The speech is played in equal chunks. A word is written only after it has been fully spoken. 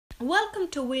Welcome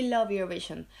to We Love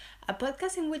Eurovision, a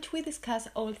podcast in which we discuss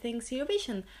all things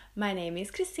Eurovision. My name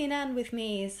is Christina and with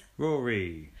me is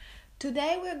Rory.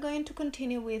 Today we're going to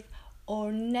continue with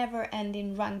our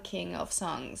never-ending ranking of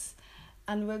songs,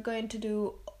 and we're going to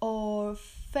do our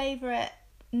favorite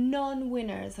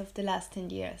non-winners of the last 10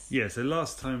 years. Yeah, so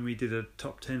last time we did a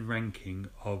top 10 ranking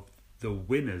of the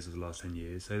winners of the last 10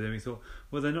 years. So then we thought,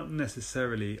 well, they're not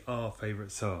necessarily our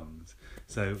favourite songs.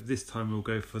 So this time we'll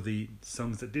go for the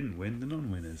songs that didn't win, the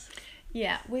non-winners.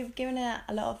 Yeah, we've given it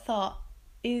a lot of thought.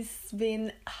 It's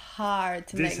been hard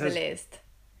to make the list.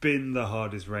 Been the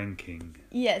hardest ranking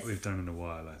yes we've done in a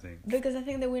while, I think. Because I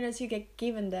think the winners, you get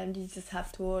given them, you just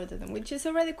have to order them, which is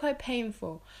already quite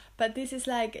painful. But this is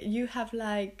like, you have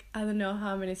like, I don't know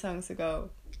how many songs to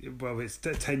go. Well, it's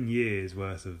 10 years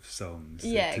worth of songs.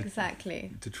 Yeah,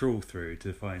 exactly. To trawl through,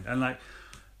 to find. And like,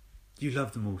 you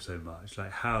love them all so much. Like,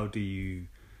 how do you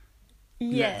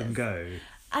let them go?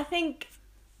 I think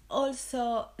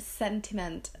also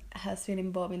sentiment has been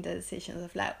involved in the decisions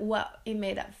of like what it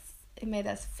made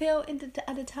us feel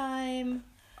at the time.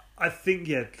 I think,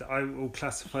 yeah, I will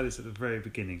classify this at the very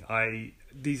beginning.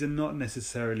 These are not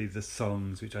necessarily the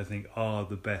songs which I think are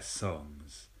the best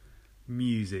songs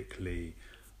musically,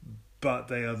 but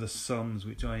they are the songs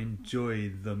which I enjoy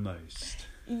the most.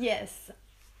 Yes.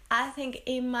 I think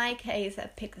in my case I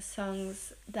pick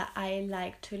songs that I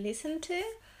like to listen to.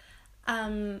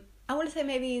 I would say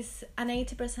maybe it's an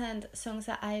 80% songs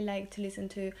that I like to listen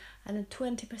to and a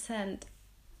 20%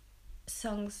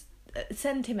 songs,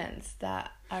 sentiments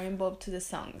that are involved to the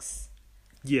songs.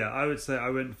 Yeah, I would say I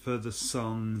went for the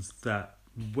songs that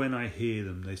when I hear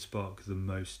them they spark the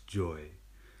most joy.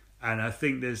 And I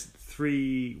think there's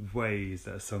 3 ways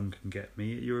that a song can get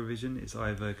me at Eurovision. It's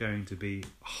either going to be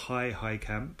high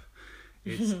camp,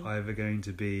 it's either going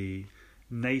to be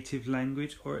native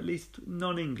language or at least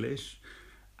non-English,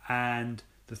 and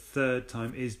the third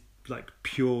time is like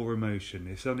pure emotion.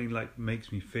 If something like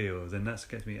makes me feel, then that's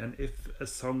gets me. And if a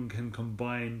song can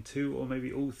combine 2 or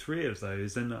maybe all 3 of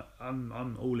those, then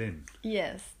I'm all in.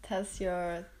 Yes, that's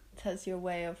your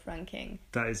way of ranking.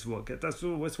 That's what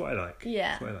I like. Yeah.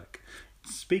 That's what I like.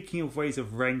 Speaking of ways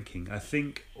of ranking, I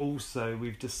think also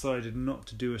we've decided not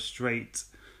to do a straight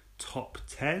top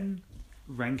 10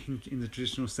 ranking in the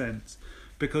traditional sense,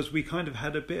 because we kind of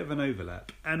had a bit of an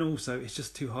overlap, and also it's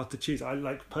just too hard to choose.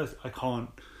 I can't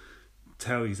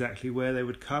tell exactly where they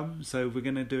would come, so we're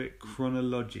going to do it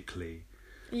chronologically.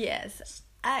 Yes.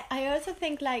 I also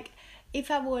think like if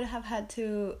I would have had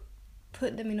to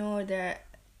put them in order,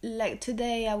 like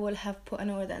today I will have put an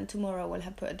order and tomorrow I will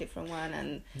have put a different one,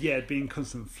 and yeah, it'd be in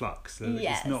constant flux, so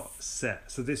it's not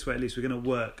set. So this way at least we're going to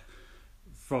work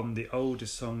from the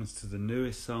oldest songs to the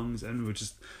newest songs, and we'll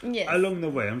just along the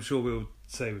way I'm sure we'll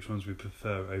say which ones we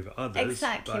prefer over others.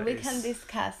 Exactly, we can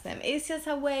discuss them. It's just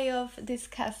a way of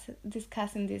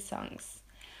discussing these songs.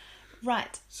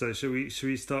 Right. So should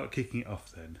we start kicking it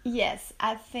off then? Yes,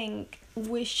 I think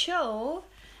we should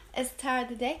start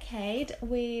the decade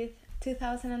with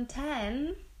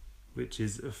 2010, which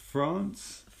is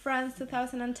France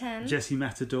 2010. Jessie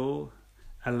Matador,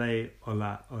 Allez,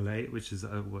 Ola, Ole, which is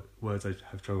words I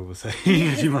have trouble with saying,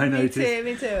 as you might notice.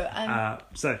 Me too.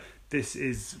 So this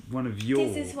is one of your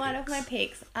This is one of my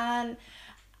picks, and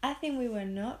I think we were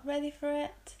not ready for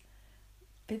it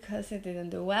because it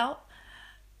didn't do well.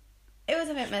 It was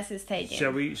a bit messy staging.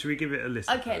 Should we give it a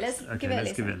listen? Okay, let's give it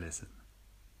a listen.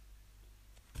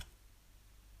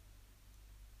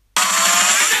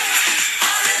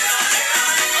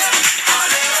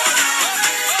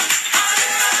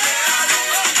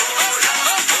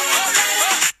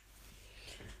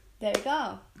 There we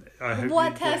go.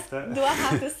 What else do I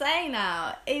have to say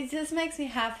now? It just makes me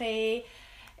happy.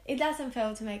 It doesn't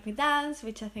fail to make me dance,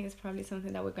 which I think is probably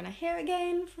something that we're going to hear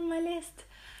again from my list.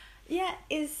 Yeah,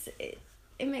 it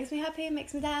makes me happy, it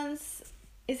makes me dance.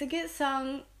 It's a good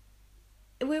song.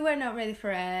 We were not ready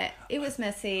for it. It was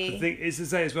messy. I think it's to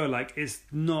say as well, like, it's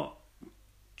not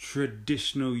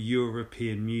traditional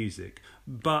European music,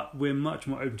 but we're much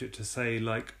more open to it, to say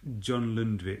like John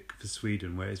Lundvik for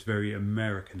Sweden, where it's very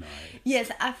Americanized.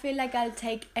 Yes, I feel like I'll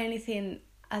take anything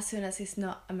as soon as it's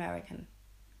not American.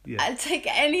 Yeah. I'll take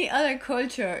any other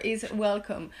culture is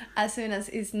welcome as soon as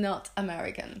it's not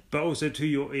American. But also to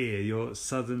your ear, your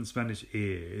southern Spanish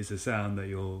ear is a sound that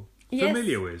you're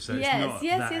familiar with, so it's not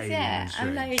that alien and strange.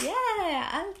 I'm like,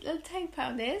 I'll take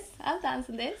part of this. I'll dance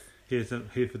on this. Here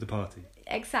for the party.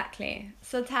 Exactly.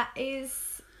 So that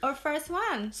is our first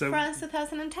one. So France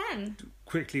 2010.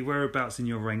 Quickly, whereabouts in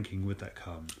your ranking would that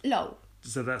come? Low.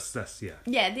 So that's yeah.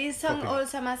 Yeah, this song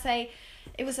also, I must say,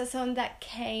 it was a song that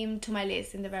came to my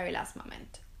list in the very last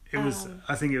moment. It was.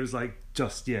 I think it was like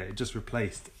it just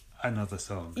replaced another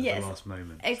song at the last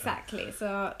moment. Exactly.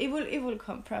 So it will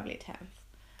come probably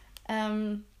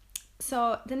 10th.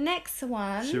 So the next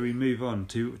one. Shall we move on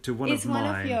to one of mine?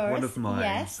 One of yours. One of mine.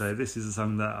 Yes. So this is a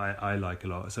song that I like a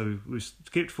lot. So we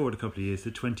skipped forward a couple of years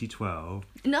to 2012.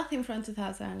 Nothing from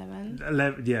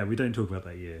 2011. Yeah, we don't talk about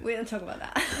that year. We don't talk about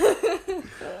that.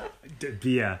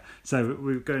 Yeah. So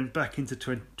we're going back into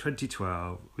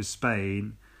 2012 with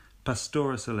Spain.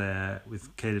 Pastora Soler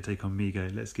with Quédate Conmigo.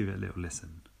 Let's give it a little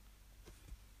listen.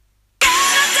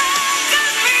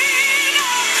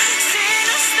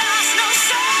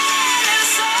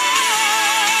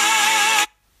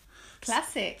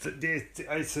 Classic.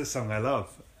 It's a song I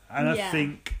love. And I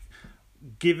think,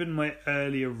 given my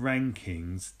earlier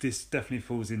rankings, this definitely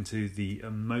falls into the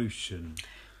emotion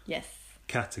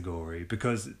category.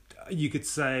 Because you could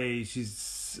say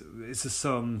it's a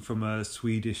song from a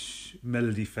Swedish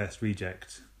Melody Fest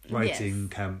reject writing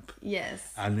camp.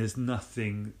 Yes. And there's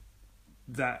nothing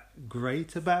that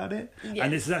great about it. Yes.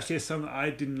 And this is actually a song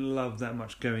I didn't love that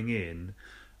much going in.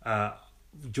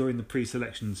 During the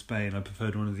pre-selection in Spain, I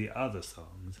preferred one of the other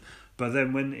songs. But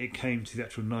then when it came to the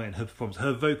actual night and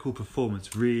her vocal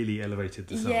performance really elevated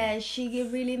the song. Yeah, she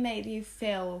really made you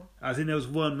feel. I think there was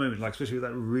one moment, like especially with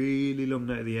that really long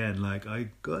note at the end, like I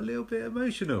got a little bit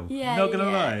emotional. Yeah, not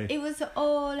gonna lie. It was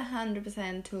all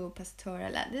 100% to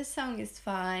Pastora. Like, this song is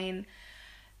fine.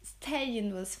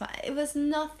 Staging was fine. It was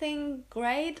nothing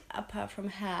great apart from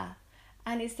her.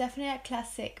 And it's definitely a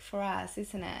classic for us,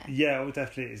 isn't it? Yeah, well,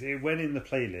 definitely is. It went in the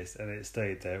playlist and it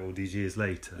stayed there all these years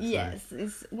later. So. Yes,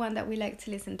 it's one that we like to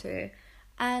listen to.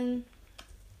 And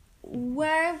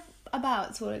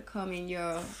whereabouts will it come in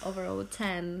your overall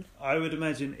 10? I would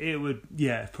imagine it would,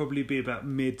 probably be about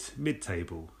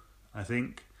mid-table, I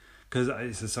think. Because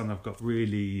it's a song I've got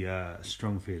really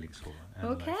strong feelings for.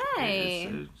 And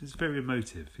okay. It's very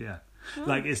emotive, yeah. Oh.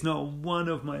 Like, it's not one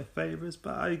of my favourites,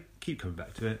 but I keep coming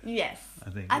back to it. Yes.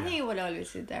 I think it will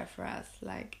always be there for us.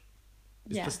 Like,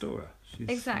 it's Pastora.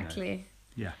 Exactly.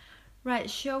 Yeah. Right,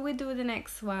 shall we do the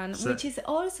next one, which is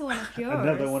also one of yours?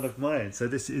 Another one of mine. So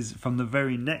this is from the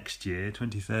very next year,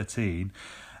 2013,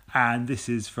 and this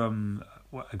is from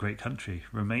a great country,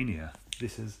 Romania.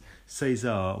 This is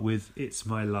Cesar with It's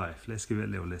My Life. Let's give it a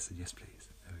little listen. Yes, please.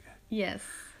 There we go. Yes.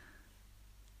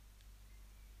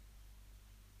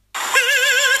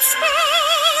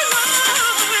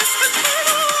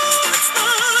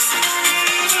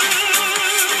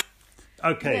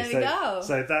 Okay,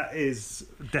 so that is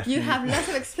definitely... You have lots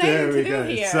of explaining to do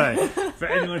here. So, for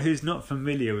anyone who's not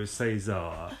familiar with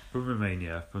Cesar from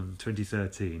Romania from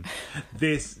 2013,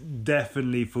 this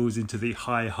definitely falls into the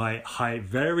high,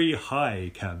 very high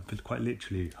camp, quite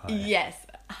literally high. Yes,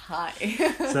 high.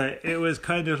 So it was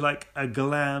kind of like a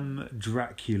glam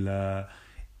Dracula,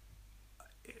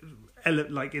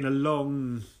 like in a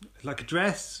long, like a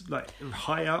dress, like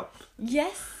high up.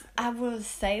 Yes. I will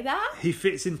say that. He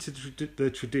fits into the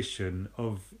tradition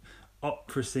of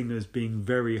opera singers being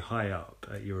very high up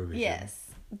at Eurovision.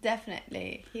 Yes,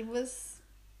 definitely. He was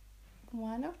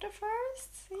one of the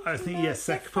first. I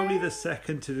think, probably the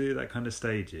second to do that kind of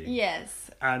staging.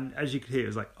 Yes. And as you could hear, it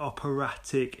was like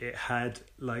operatic. It had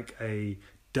like a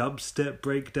dubstep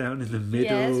breakdown in the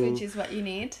middle. Yes, which is what you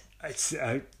need.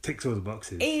 It ticks all the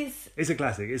boxes. It's a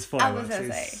classic. It's fire. I was going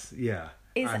to say. Yeah.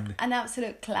 It's an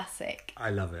absolute classic. I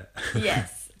love it.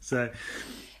 Yes. So.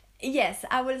 Yes,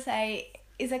 I will say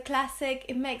it's a classic.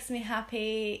 It makes me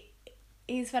happy.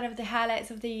 It's one of the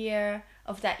highlights of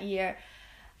that year.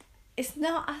 It's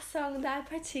not a song that I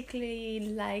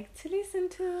particularly like to listen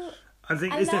to. I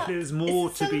think there's more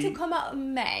to be... It's a song to come out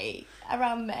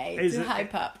around May, to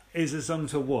hype up. It's a song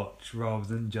to watch rather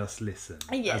than just listen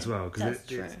as well. Because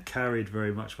it's carried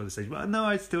very much by the stage. But no,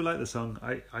 I still like the song.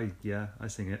 I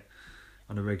sing it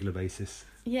on a regular basis.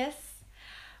 Yes.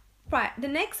 Right, the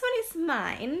next one is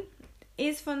mine.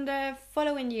 It's from the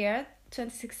following year,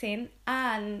 2016.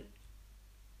 And...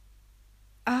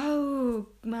 oh,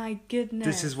 my goodness.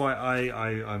 This is why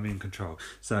I'm in control.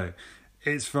 So...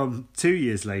 it's from 2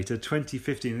 years later,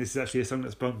 2015. This is actually a song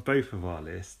that's on both of our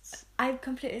lists. I've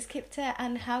completely skipped it,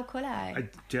 and How Could I?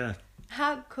 Yeah.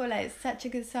 How Could I? It's such a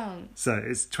good song. So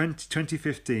it's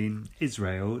 2015,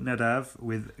 Israel, Nadav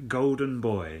with Golden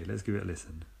Boy. Let's give it a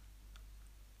listen.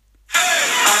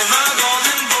 I'm a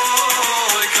golden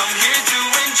boy, come here to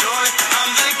enjoy.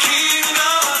 I'm the king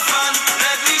of fun,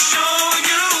 let me show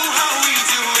you how we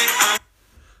do it.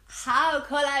 How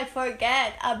could I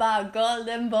forget about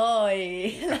Golden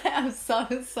Boy? I'm so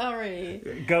sorry.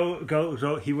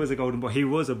 He was a golden boy. He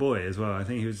was a boy as well. I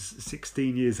think he was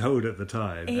 16 years old at the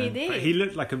time. He did. But he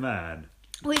looked like a man.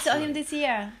 We saw him this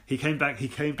year. He came back. He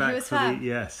came back was for fab. the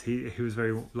yes. He was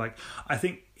very like. I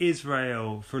think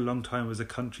Israel for a long time was a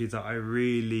country that I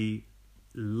really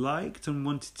liked and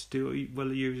wanted to do well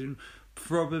at Eurovision.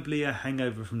 Probably a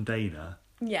hangover from Dana.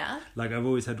 Yeah. Like I've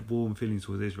always had warm feelings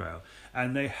towards Israel,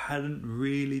 and they hadn't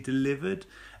really delivered.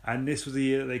 And this was the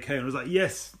year that they came. I was like,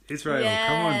 yes, Israel,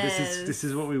 come on, this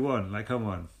is what we want. Like, come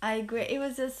on. I agree. It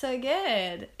was just so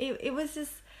good. It was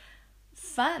just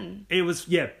fun. It was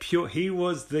pure. He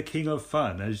was the king of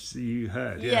fun, as you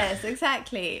heard. Yeah. Yes,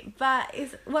 exactly. But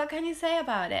what can you say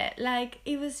about it? Like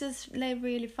it was just like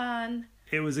really fun.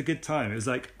 It was a good time. It was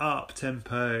like up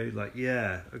tempo. Like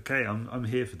okay, I'm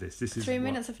here for this. This is 3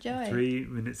 minutes of joy. 3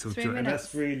 minutes of 3 joy, minutes. and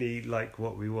that's really like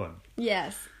what we want.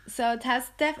 Yes. So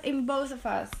that's in both of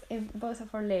us, in both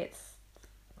of our lists.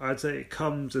 I'd say it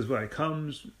comes as well. It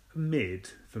comes mid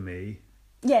for me.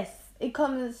 Yes, it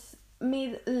comes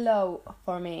mid-low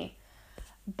for me.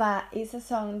 But it's a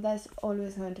song that's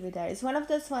always going to be there. It's one of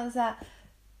those ones that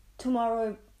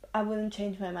tomorrow I wouldn't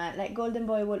change my mind. Like Golden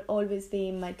Boy will always be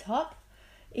in my top,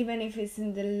 even if it's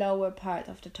in the lower part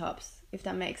of the tops, if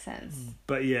that makes sense.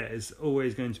 But yeah, it's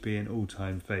always going to be an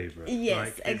all-time favourite. Yes,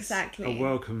 like, it's exactly. a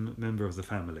welcome member of the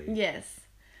family. Yes.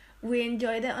 We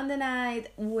enjoyed it on the night.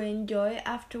 We enjoy it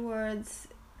afterwards.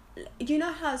 You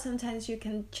know how sometimes you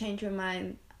can change your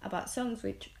mind about songs,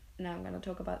 which now I'm going to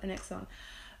talk about the next song.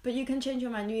 But you can change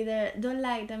your mind. You either don't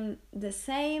like them the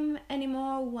same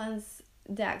anymore once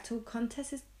the actual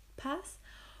contest is passed,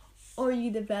 or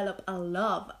you develop a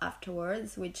love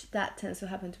afterwards, which that tends to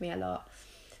happen to me a lot.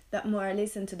 That more I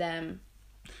listen to them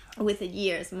with the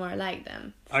years, more I like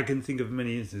them. I can think of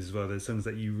many instances as well. There's songs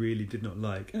that you really did not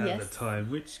like at the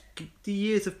time, which the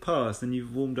years have passed and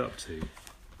you've warmed up to.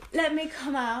 Let me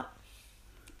come out.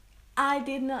 I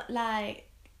did not like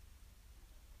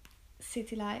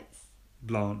City Lights.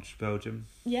 Blanche, Belgium.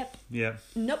 Yep. Yeah.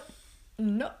 Nope.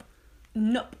 Not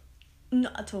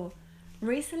at all.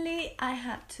 Recently, I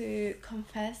had to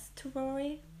confess to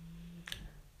Rory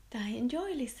that I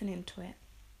enjoy listening to it.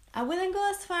 I wouldn't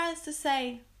go as far as to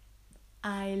say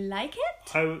I like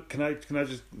it. Can I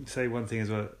just say one thing as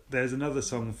well? There's another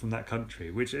song from that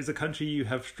country, which is a country you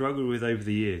have struggled with over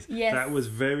the years. Yes. That was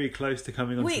very close to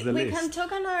coming onto the list. We can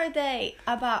talk another day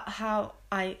about how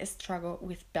I struggle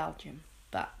with Belgium.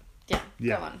 But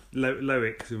go on.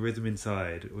 Loic, the rhythm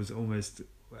inside, was almost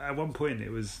at one point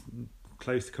it was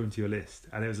close to coming to your list,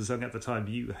 and it was a song at the time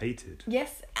you hated.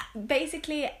 Yes,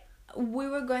 basically we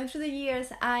were going through the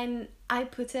years and I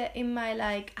put it in my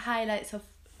like highlights of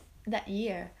that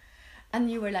year,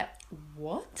 and you were like,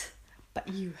 what? But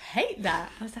you hate that.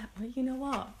 I was like, well, you know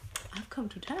what, I've come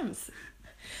to terms.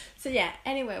 So yeah,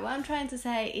 anyway, what I'm trying to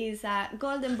say is that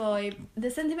Golden Boy,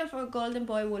 the sentiment for Golden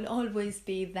Boy will always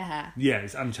be there. Yeah,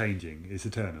 it's unchanging, it's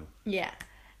eternal. Yeah.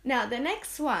 Now the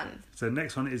next one. So the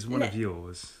next one is one of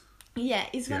yours. Yeah,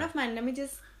 it's one of mine. Let me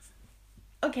just.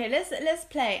 Okay, let's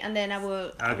play, and then I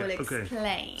will explain.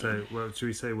 Okay. So, should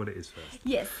we say what it is first?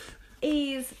 Yes,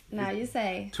 now you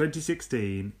say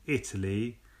 2016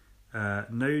 Italy,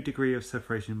 No Degree of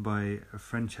Separation by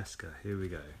Francesca. Here we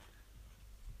go.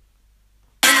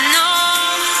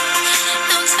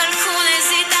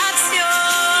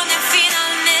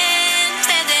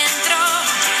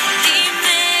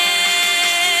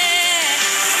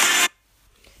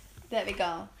 There we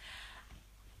go.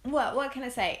 What can I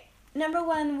say? Number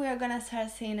one, we're gonna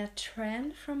start seeing a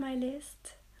trend from my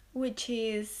list, which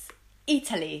is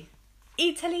Italy.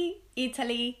 Italy. It's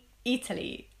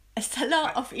a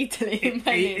lot of Italy in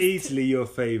my list. Italy, your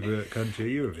favourite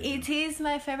country at Eurovision? It is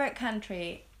my favourite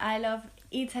country. I love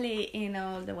Italy in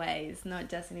all the ways, not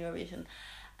just in Eurovision.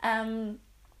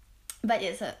 But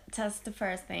yeah, so that's the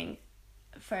first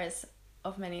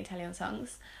of many Italian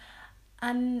songs.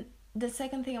 And the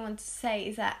second thing I want to say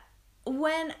is that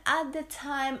when at the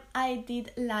time I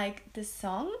did like the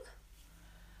song,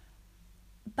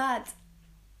 but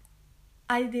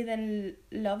I didn't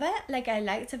love it. Like, I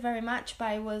liked it very much,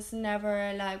 but it was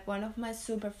never like one of my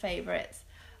super favorites.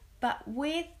 But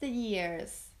with the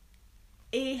years,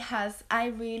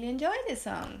 I really enjoyed this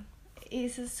song.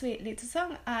 It's a sweet little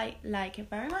song. I like it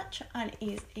very much, and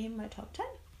it's in my top 10.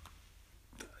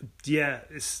 Yeah,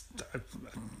 it's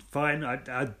fine.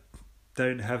 I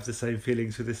don't have the same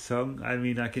feelings for this song. I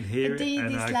mean, I can hear it. Do you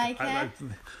dislike it?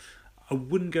 I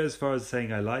wouldn't go as far as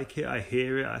saying I like it. I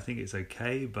hear it. I think it's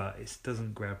okay, but it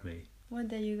doesn't grab me. Well,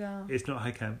 there you go. It's not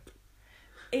high camp.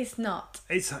 It's not.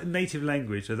 It's native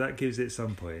language, so that gives it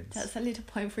some points. That's a little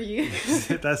point for you.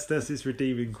 that's its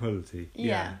redeeming quality.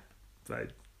 Yeah.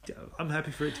 But I'm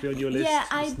happy for it to be on your list. Yeah,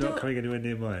 it's not coming anywhere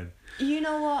near mine. You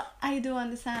know what? I do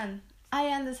understand. I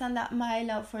understand that my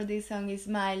love for this song is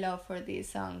my love for this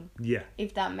song. Yeah.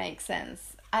 If that makes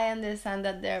sense. I understand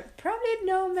that there are probably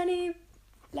no many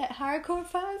like hardcore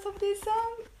fans of this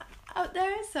song out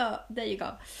there, so there you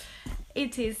go.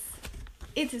 It is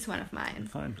one of mine.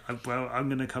 Fine. Well, I'm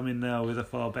going to come in now with a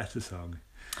far better song.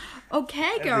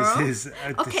 Okay, girl. This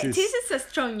is a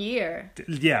strong year.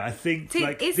 Yeah, I think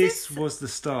this this was the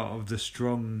start of the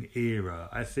strong era.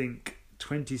 I think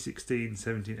 2016,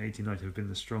 17, 18, 19 have been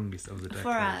the strongest of the decade.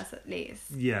 For us, at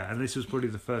least. Yeah, and this was probably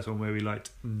the first one where we liked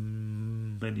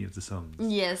many of the songs.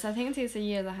 Yes, I think it is the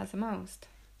year that has the most.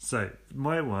 So,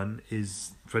 my one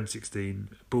is 2016,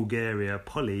 Bulgaria,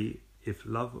 Polly, If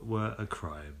Love Were a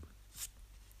Crime.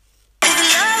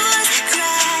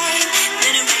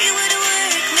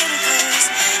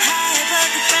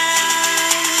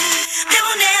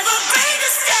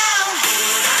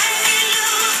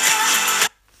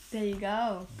 There you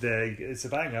go. It's a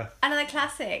banger. Another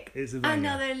classic. It's a banger.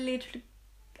 Another little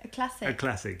classic. A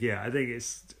classic, yeah. I think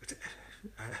it's...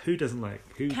 Who doesn't like...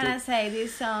 I say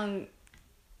this song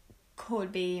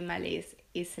could be in my list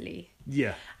easily.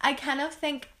 Yeah. I kind of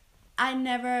think I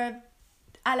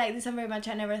like this song very much.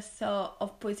 I never thought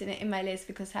of putting it in my list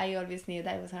because I always knew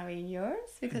that it was going to be in yours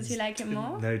because you like it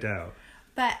more. No doubt.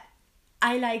 But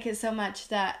I like it so much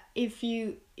that if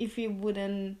you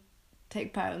wouldn't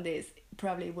take part on this,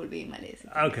 probably would be in my list.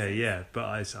 Okay, yeah, but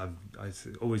I'm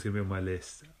always going to be on my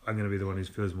list. I'm going to be the one who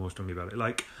feels more strongly about it.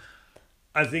 Like,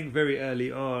 I think very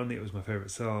early on, it was my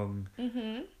favourite song.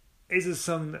 Mm-hmm. It's a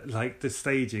song that, like, the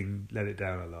staging let it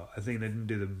down a lot. I think they didn't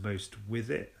do the most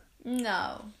with it.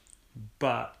 No.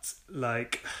 But,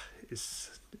 like,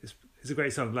 it's a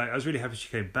great song. Like, I was really happy she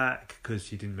came back because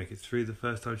she didn't make it through the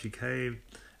first time she came.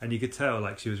 And you could tell,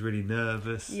 like, she was really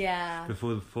nervous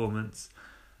before the performance.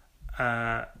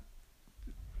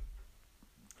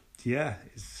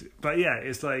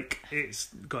 It's like, it's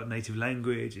got native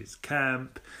language, it's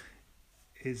camp,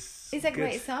 it's a good.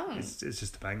 Great song. It's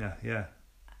just a banger, yeah.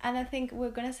 And I think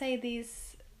we're gonna say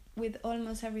this with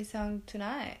almost every song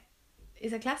tonight.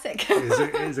 It's a classic.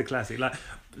 It is a classic. Like,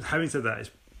 having said that,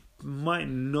 it might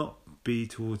not be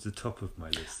towards the top of my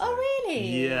list. Oh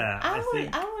really? Yeah. I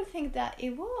would think that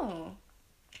it will.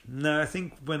 No, I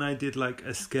think when I did like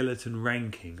a skeleton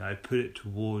ranking, I put it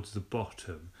towards the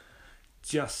bottom,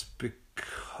 just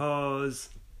because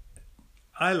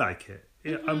I like it.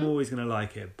 Mm-hmm. I'm always going to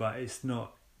like it, but it's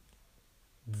not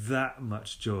that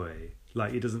much joy.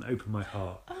 Like, it doesn't open my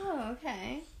heart. Oh,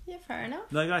 okay. Yeah, fair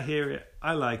enough. Like, I hear it,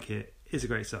 I like it, it's a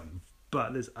great song,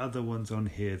 but there's other ones on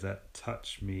here that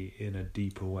touch me in a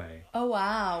deeper way. Oh,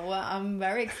 wow. Well, I'm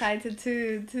very excited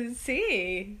to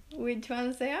see which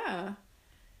ones they are.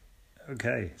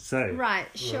 Okay, so... Right,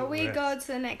 shall we go to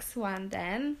the next one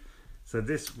then? So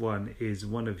this one is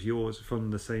one of yours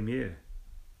from the same year.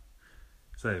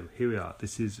 So here we are.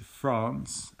 This is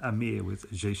France, Amir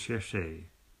with J'ai cherché.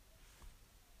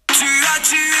 Tu as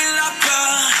tué la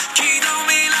peur qui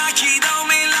dormait là dans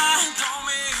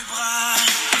mes bras.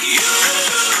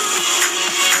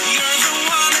 You're the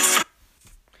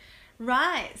one.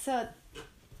 Right, so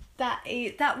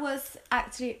that was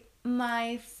actually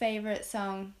my favourite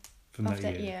song from of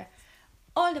that year.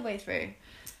 All the way through.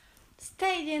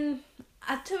 Staging,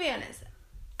 to be honest,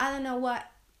 I don't know what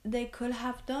they could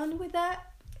have done with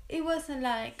that. It wasn't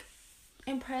like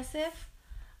impressive.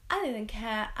 I didn't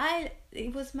care.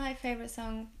 It was my favourite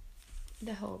song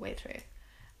the whole way through,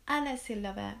 and I still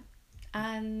love it.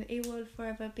 And it will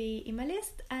forever be in my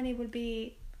list, and it will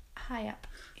be high up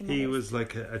in my list. He was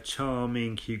like a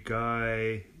charming, cute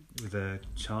guy with a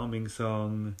charming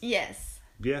song. Yes.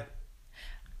 Yeah.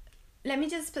 Let me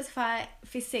just specify,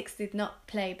 physics did not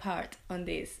play part on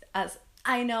this, as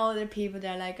I know other people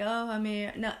that are like, oh,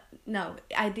 Amir. No,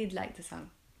 I did like the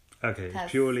song. Okay,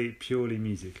 purely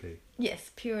musically. Yes,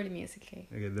 purely musically.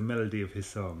 Okay, the melody of his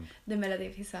song. The melody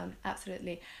of his song,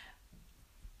 absolutely.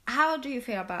 How do you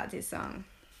feel about this song?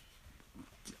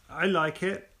 I like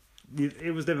it.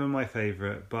 It was never my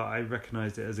favourite, but I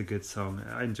recognised it as a good song.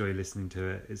 I enjoy listening to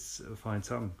it. It's a fine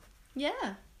song.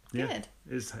 Yeah, good.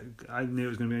 I knew it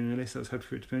was going to be on your list. I was hoping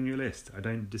for it to be on your list. I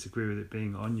don't disagree with it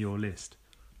being on your list.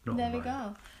 There we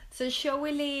go. So shall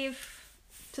we leave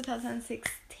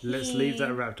 2016? Let's leave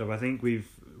that wrapped up. I think we've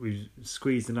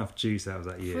squeezed enough juice out of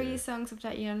that year. 3 songs of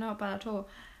that year, not bad at all.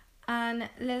 And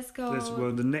let's go...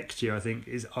 Well, the next year, I think,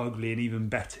 is arguably an even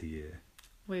better year.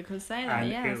 We could say that, and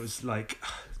yes. It was like,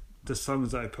 the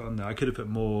songs that I put on there, I could have put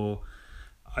more.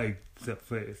 It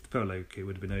felt like it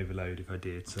would have been overload if I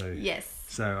did. So yes.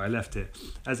 So I left it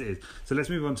as it is. So let's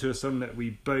move on to a song that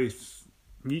we both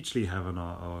mutually have on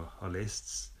our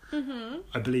lists. Mm-hmm.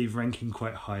 I believe ranking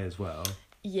quite high as well.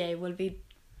 Yeah, it will be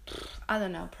I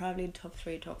don't know, probably top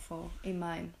 3, top 4 in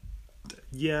mine.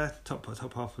 Yeah, top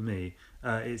half for me.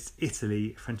 It's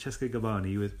Italy, Francesca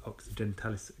Gabbani with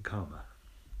Occidentalis Karma.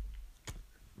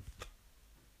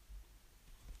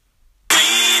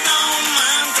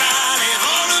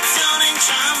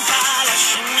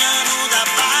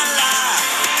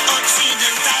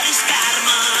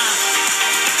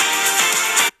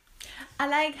 I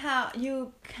like how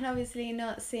you can obviously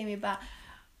not see me, but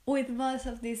with most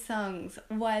of these songs,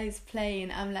 while it's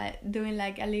playing, I'm like doing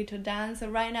like a little dance. So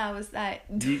right now I was like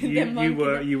doing the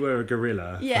monkey. You were a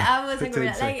gorilla. Yeah, I was for a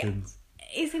gorilla. 10 Like, seconds.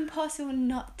 it's impossible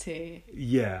not to.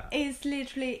 Yeah. It's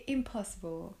literally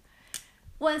impossible.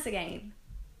 Once again,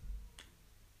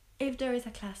 if there is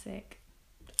a classic,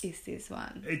 it's this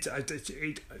one. It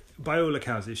by all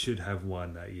accounts, it should have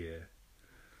won that year.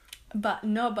 But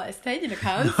not by staging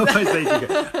accounts. Not by staging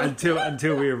accounts,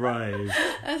 until we arrived.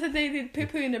 And so they did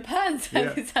poo-poo in their pants and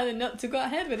Yeah. decided not to go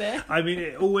ahead with it. I mean,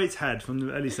 it always had, from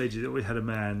the early stages, it always had a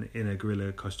man in a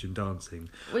gorilla costume dancing.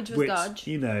 Which was dodge.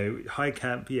 You know, high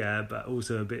camp, yeah, but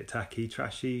also a bit tacky,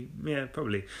 trashy, yeah,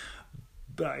 probably.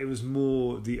 But it was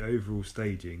more the overall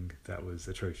staging that was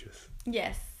atrocious.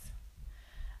 Yes.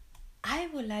 I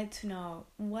would like to know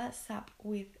what's up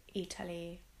with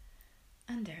Italy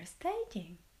and their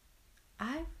staging.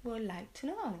 I would like to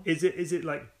know. Is it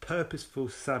like purposeful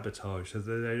sabotage so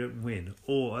that they don't win,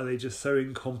 or are they just so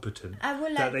incompetent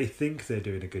that they think they're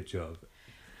doing a good job?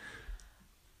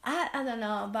 I don't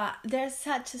know, but they're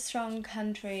such a strong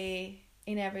country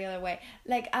in every other way.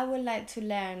 Like, I would like to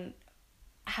learn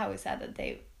how is that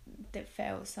they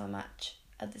fail so much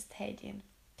at the staging.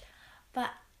 But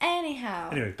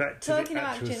anyhow, anyway, back to talking the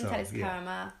about actual Occidentalis song,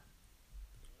 Karma,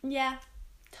 yeah,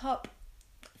 top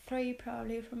 3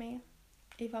 probably for me,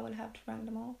 if I will have to rank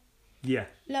them all. Yeah.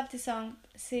 Love this song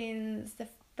since the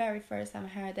very first time I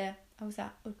heard it. I was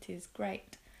like, oh, this is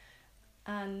great.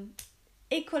 And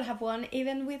it could have won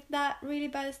even with that really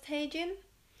bad staging,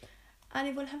 and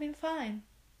it would have been fine.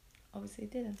 Obviously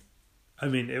it didn't. I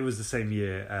mean, it was the same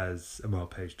year as Amal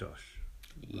Page Dosh.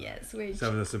 Yes, which... which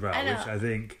I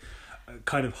think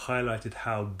kind of highlighted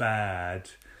how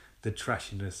bad the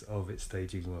trashiness of its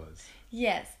staging was.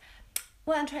 Yes.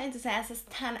 What I'm trying to say as a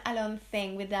stand-alone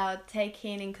thing without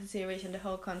taking in consideration the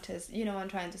whole contest, you know what I'm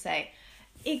trying to say.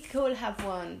 It could have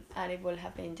won and it would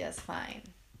have been just fine.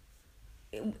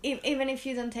 Even if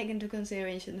you don't take into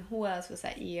consideration who else was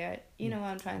that year, you know what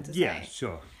I'm trying to say. Yeah,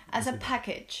 sure. As a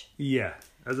package. Yeah,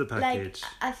 as a package.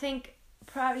 Like, I think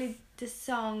probably the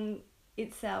song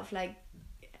itself, like,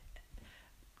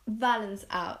 balance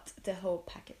out the whole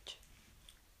package.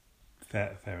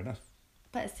 Fair enough.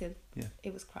 But still, yeah,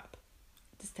 it was crap.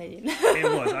 The staging. It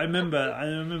was. I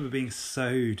remember being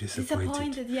so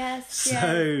disappointed. Yes.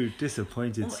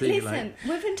 Disappointed. Listen,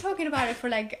 we've been talking about it for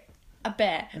like a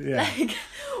bit. Yeah. Like,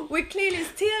 we're clearly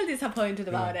still disappointed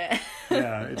about it.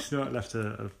 Yeah, it's not left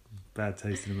a bad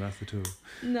taste in the mouth at all.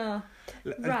 No.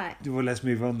 Right. Well, let's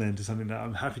move on then to something that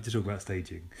I'm happy to talk about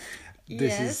staging.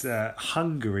 This is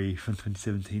Hungary from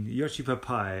 2017. Yoshi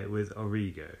Papai with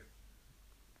Origo.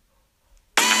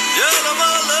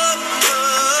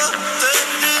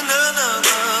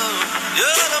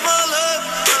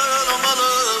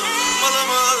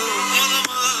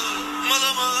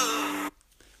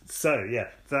 So, yeah,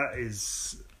 that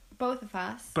is... Both of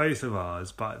us. Both of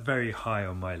ours, but very high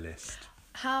on my list.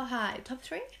 How high? Top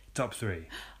 3? Top 3.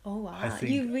 Oh, wow. I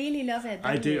think, you really love it,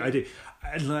 don't I do, you? I do.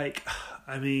 And, like,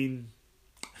 I mean,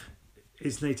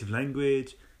 it's native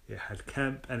language, it had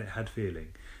camp, and it had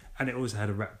feeling. And it also had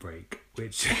a rap break,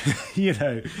 which, you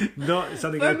know, not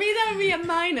something... For me, that would be a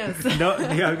minus. I'm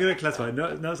going to classify,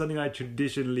 not something I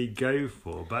traditionally go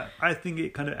for, but I think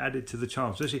it kind of added to the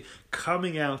charm, especially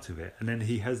coming out of it, and then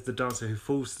he has the dancer who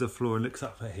falls to the floor and looks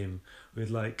up at him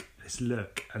with, like, this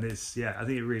look, and it's, yeah, I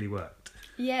think it really worked.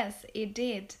 Yes, it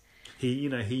did. He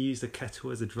used a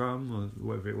kettle as a drum, or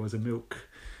whatever it was, a milk...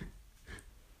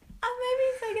 Maybe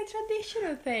it's like a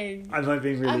traditional thing. I might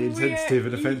be really insensitive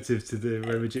and offensive to the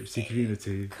Roma Gypsy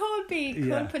community. Could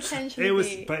potentially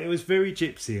be. But it was very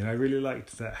gypsy, and I really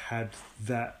liked that had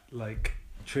that like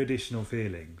traditional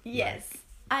feeling. Yes,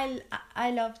 like,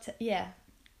 I loved it. Yeah,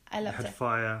 I loved it. It had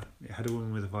fire. It had a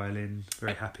woman with a violin.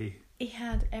 Very happy. It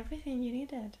had everything you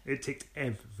needed. It ticked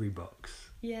every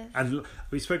box. Yes. And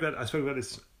I spoke about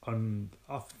this on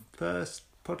our first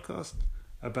podcast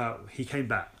about he came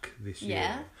back this year.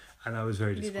 Yeah. And I was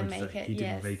very disappointed that he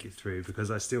didn't yes. make it through, because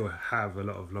I still have a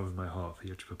lot of love in my heart for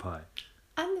Yoshi Papai.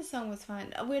 And the song was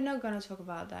fine. We're not going to talk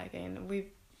about that again.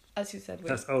 As you said,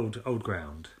 that's old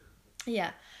ground.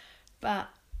 Yeah, but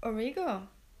Origo,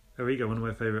 one of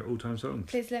my favourite all-time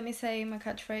songs. Please let me say my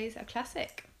catchphrase: a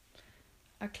classic.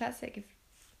 A classic,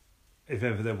 if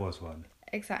ever there was one.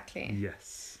 exactly.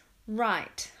 Yes.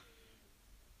 Right.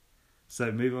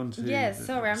 So move on to... Yes,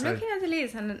 sorry, I'm looking at the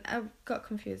list and I got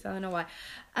confused. I don't know why.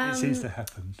 It seems to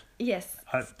happen. Yes.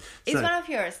 So It's one of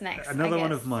yours next. another I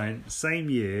one guess. of mine, same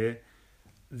year.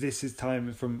 This is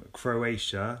time from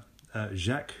Croatia.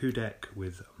 Jacques Houdek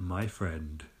with My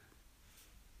Friend.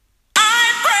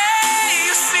 I pray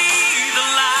you see the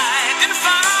light and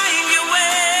find your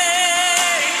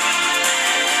way.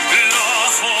 La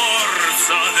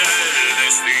forza del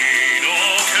destino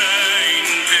che in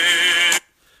te.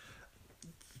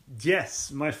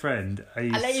 Yes, My Friend. I'll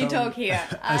let you talk here.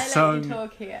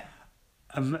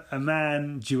 A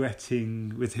man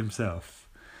duetting with himself.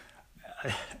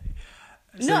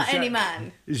 Not any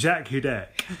man. Jacques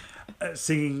Houdek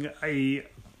singing a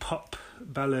pop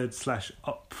ballad /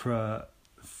 opera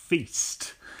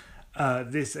feast.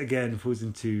 This again falls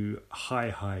into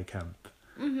high camp.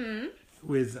 Mm-hmm.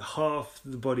 With half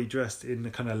the body dressed in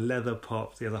the kind of leather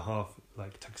pop, the other half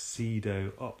like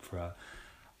tuxedo opera.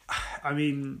 I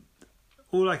mean,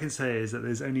 all I can say is that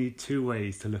there's only two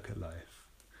ways to look at life.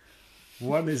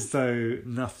 One is though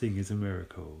nothing is a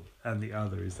miracle, and the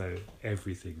other is though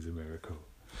everything's a miracle.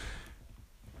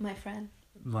 My friend.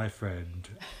 My friend.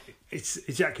 It's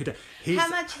Jacques Houdek. How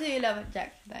much do you love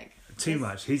Jacques Houdek? Too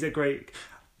much. He's a great...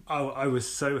 I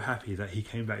was so happy that he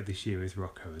came back this year with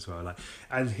Rocco as well.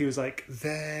 And he was like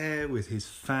there with his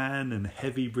fan and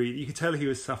heavy breathing. You could tell he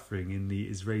was suffering in the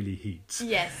Israeli heat.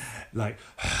 Yes. Like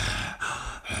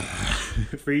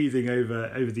breathing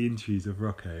over the interviews of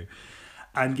Rocco.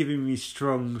 And giving me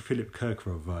strong Philip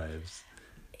Kirkorov vibes.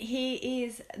 He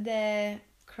is the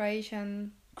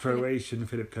Croatian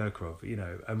Philip Kirkorov, you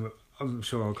know, and I'm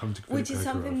sure I'll come to Philip which is Kirkorov.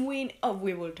 something we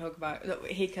will talk about.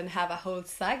 He can have a whole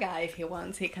saga if he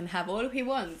wants. He can have all he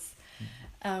wants.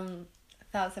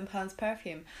 £1,000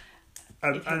 perfume.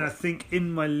 And I think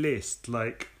in my list,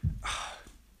 like,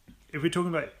 if we're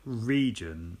talking about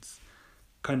regions,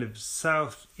 kind of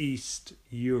Southeast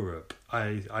Europe,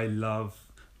 I love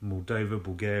Moldova,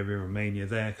 Bulgaria, Romania.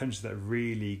 They're countries that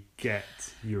really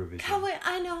get Eurovision.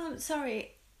 I'm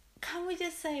sorry. Can we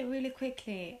just say really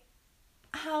quickly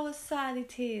how sad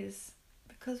it is,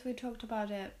 because we talked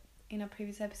about it in a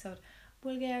previous episode.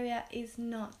 Bulgaria is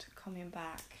not coming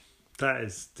back. That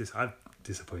is I'm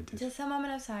disappointed. Just a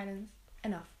moment of silence.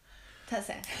 Enough. That's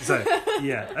it. So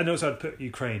yeah, and also I'd put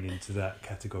Ukraine into that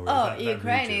category.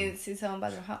 Ukraine is its own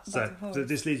battle horse. So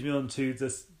this leads me on to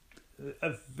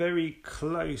a very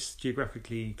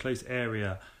geographically close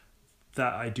area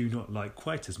that I do not like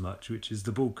quite as much, which is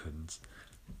the Balkans.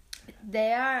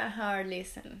 They are a hard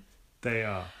listen. They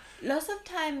are. Lots of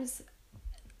times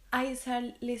I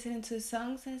start listening to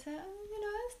songs and say,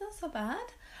 it's not so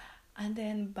bad. And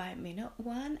then by minute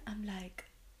 1, I'm like,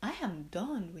 I am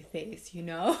done with this,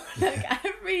 Like,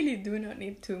 I really do not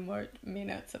need 2 more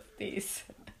minutes of this.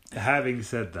 Having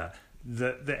said that,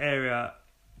 the area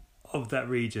of that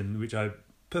region which I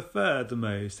prefer the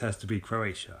most has to be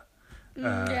Croatia.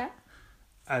 Yeah.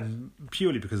 And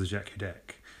purely because of Jacques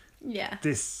Houdek. Yeah.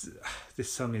 This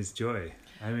song is joy.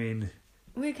 I mean...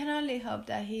 We can only hope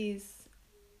that he's...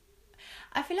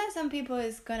 I feel like some people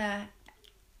is gonna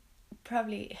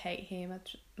probably hate him as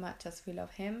much as we love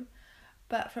him.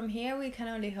 But from here, we can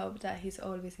only hope that he's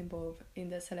always involved in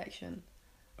the selection.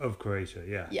 Of Croatia,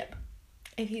 yeah. Yep.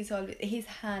 If his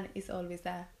hand is always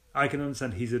there. I can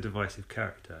understand he's a divisive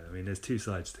character. I mean, there's 2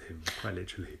 sides to him, quite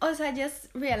literally. Also, I just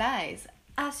realised,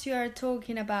 as you're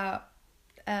talking about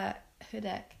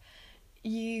Houdek,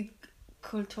 you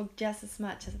could talk just as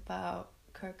much about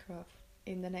Kirkorov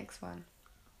in the next one.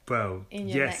 Well, in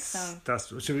your next song.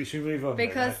 Should we move on?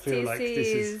 Because I feel like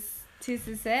this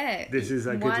is it. This is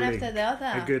a good one link. After the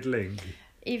other. A good link.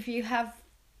 If you have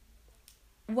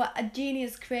what a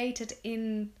genius created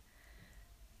in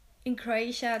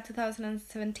Croatia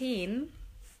 2017,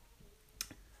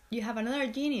 you have another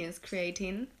genius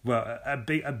creating. Well, a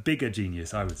bigger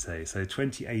genius, I would say. So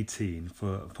 2018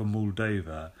 for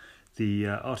Moldova, the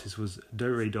artist was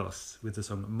Dore Dos with the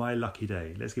song My Lucky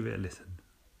Day. Let's give it a listen.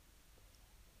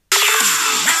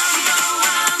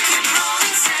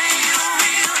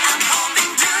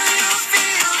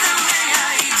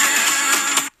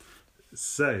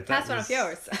 So that's one of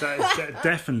yours. That is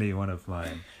definitely one of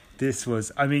mine. This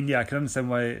was, I mean, yeah, I can understand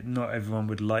why not everyone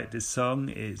would like this song.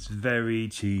 It's very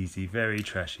cheesy, very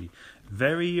trashy,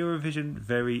 very Eurovision,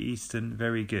 very Eastern,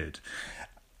 very good.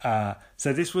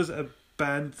 So this was a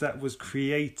band that was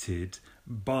created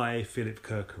by Philip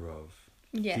Kirkorov,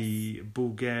 yes, the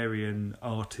Bulgarian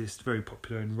artist, very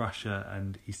popular in Russia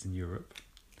and Eastern Europe.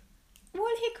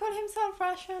 Would he call himself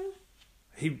Russian?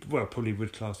 He probably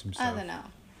would class himself. I don't know.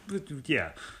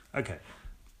 Yeah, okay.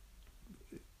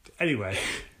 Anyway,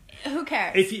 Who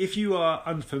cares? if you are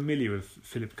unfamiliar with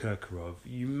Philip Kirkorov,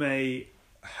 you may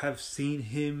have seen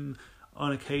him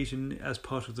on occasion as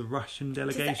part of the Russian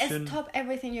delegation. Just stop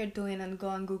everything you're doing and go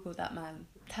and Google that man.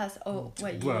 That's all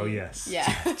what you... Well, yes.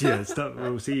 Yeah. Yeah, stop.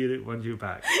 We'll see you when you're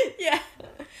back. Yeah.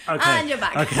 Okay. And you're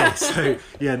back. Okay, so,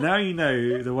 yeah, now you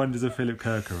know the wonders of Philip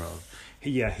Kirkorov.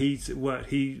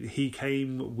 He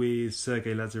came with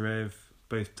Sergei Lazarev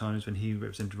both times when he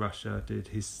represented Russia, did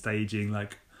his staging,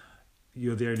 like...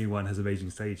 You're the only one has amazing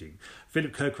staging.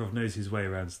 Philip Kirkorov knows his way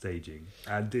around staging,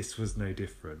 and this was no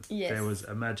different. Yes. There was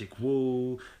a magic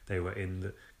wall. They were in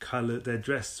the colour. Their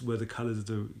dress were the colours of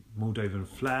the Moldovan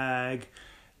flag.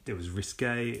 It was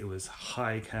risque. It was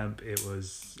high camp. It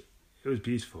was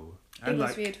beautiful. It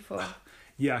was beautiful.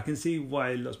 Yeah, I can see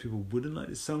why lots of people wouldn't like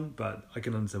this song, but I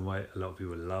can understand why a lot of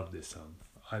people love this song.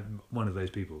 I'm one of those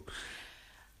people.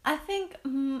 I think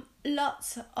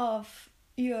lots of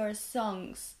your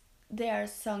songs, they are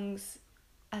songs,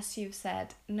 as you've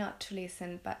said, not to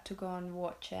listen but to go and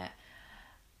watch it,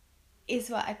 is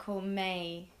what I call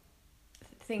May.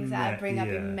 Things that I bring up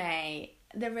in May.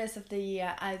 The rest of the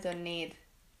year I don't need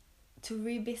to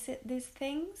revisit these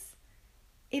things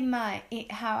in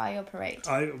how I operate.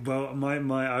 I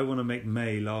want to make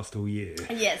May last all year.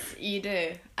 Yes, you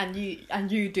do. And you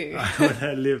do. I want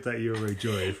to live that Euro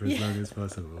joy for as long as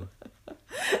possible.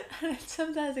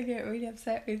 Sometimes I get really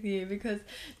upset with you because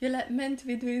you're like meant to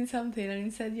be doing something and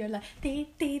instead you're like dee,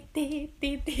 dee, dee,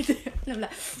 dee, dee. And I'm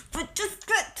like, but just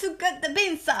got to get the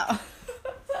beans out.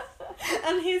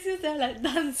 And he's just there like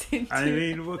dancing too. I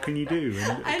mean, what can you do?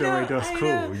 When Doris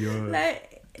cool, you're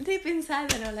like deep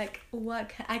inside and I'm like,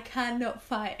 I cannot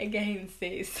fight against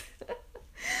this.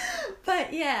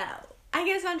 But yeah, I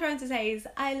guess what I'm trying to say is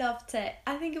I loved it.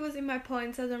 I think it was in my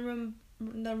points. I don't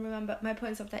remember my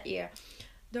points of that year.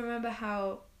 Don't remember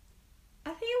how.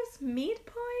 I think it was mid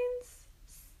points,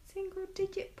 single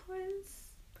digit points.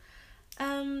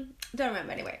 Don't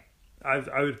remember anyway.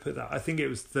 I would put that. I think it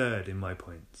was third in my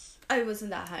points. Oh, it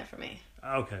wasn't that high for me.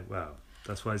 Okay, well,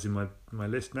 that's why it's in my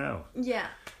list now. Yeah,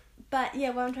 but yeah,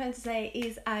 what I'm trying to say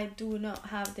is I do not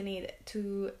have the need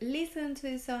to listen to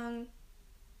this song.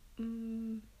 I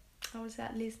would say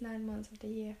at least 9 months of the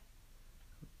year.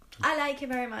 I like it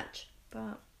very much,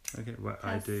 but okay, well,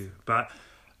 I do, but.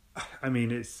 I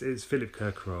mean, it's Philip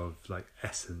Kirkorov, like,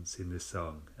 essence in this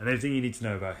song. And everything you need to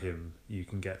know about him, you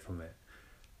can get from it.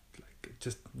 Like,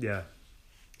 just, yeah.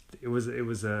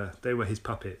 They were his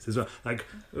puppets as well. Like,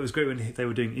 it was great when they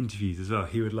were doing interviews as well.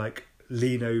 He would, like,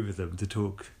 lean over them to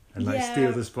talk and, like,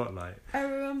 steal the spotlight. I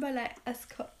remember, like, a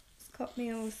Scott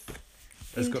Mills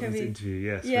interview,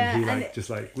 yes. Yeah, when he, just,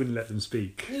 like, wouldn't let them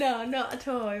speak. No, not at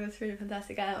all. It was really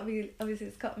fantastic. And obviously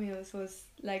Scott Mills was,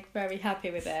 like, very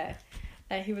happy with it.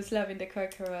 He was loving the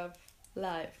Kirkorov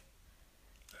live.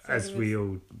 So as we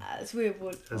all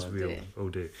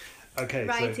do. Okay,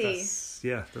 righty.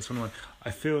 So that's one of mine.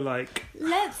 I feel like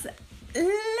let's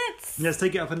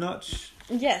take it up a notch.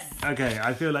 Yes. Okay,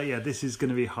 I feel like this is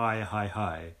going to be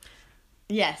high.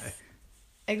 Yes,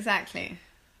 exactly.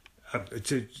 So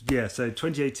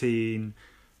 2018,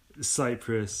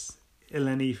 Cyprus,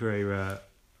 Eleni Ferreira,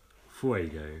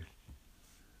 Fuego.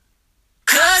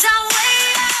 'Cause I'm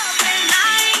way up and I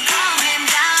ain't coming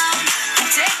down.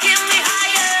 You're taking me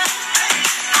higher.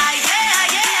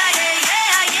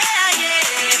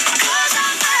 Yeah. 'Cause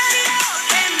I'm burning up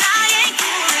and I ain't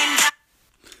cooling down.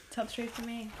 Top 3 for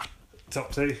me.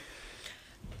 Top 2.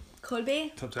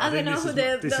 Colby. Top 2. I don't know who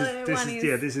the one is.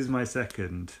 Yeah, this is my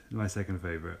second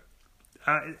favourite.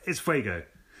 It's Fuego.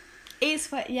 It's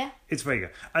Fuego.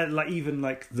 Even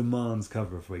the Mans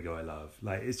cover of Fuego, I love.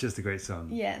 Like, it's just a great song.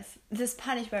 Yes, the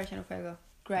Spanish version of Fuego,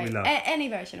 great. We love any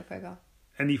version of Fuego.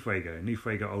 Any Fuego, new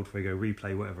Fuego, old Fuego,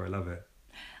 replay, whatever. I love it.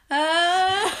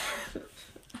 I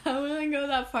wouldn't go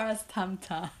that far as Tam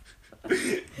Tam.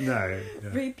 No.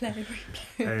 Replay.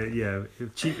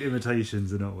 Cheap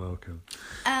imitations are not welcome.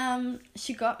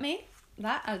 She got me.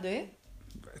 That I'll do.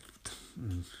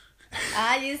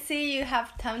 You see, you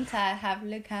have Tam Tam, I have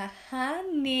Luca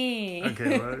Honey.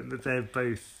 Okay, well, they're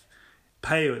both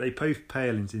pale. They both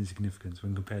pale into insignificance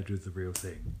when compared with the real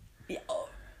thing. Yeah,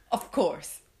 of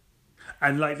course.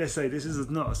 And let's say this is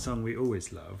not a song we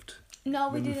always loved. No,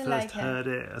 we didn't like it. When we first heard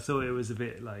it, I thought it was a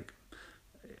bit like...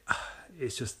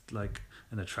 It's just like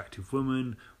an attractive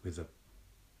woman with a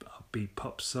upbeat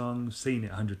pop song. Seen it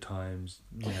 100 times.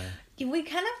 Yeah. We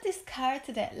kind of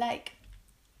discarded it. Like,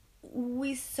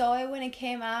 we saw it when it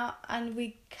came out and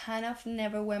we kind of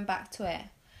never went back to it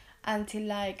until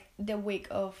the week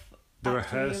of the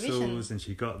after rehearsals Eurovision. And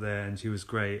she got there and she was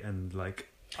great and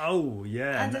Oh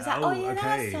yeah. And it's like,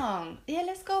 that song. Yeah,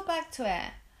 let's go back to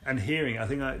it. And hearing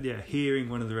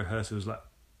one of the rehearsals, like,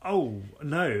 oh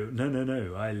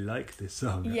no, I like this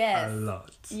song a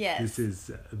lot. Yes. This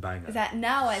is a banger. It's like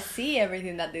now I see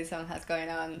everything that this song has going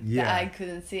on that I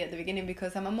couldn't see at the beginning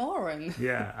because I'm a moron.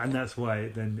 Yeah, and that's why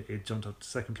then it jumped up to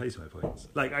second place in my points.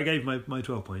 Like, I gave my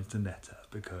 12 points to Netta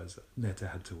because Netta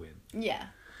had to win. Yeah.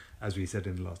 As we said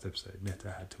in the last episode,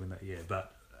 Netta had to win that year,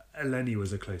 but Eleni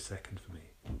was a close second for me.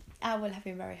 I would have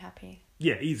been very happy.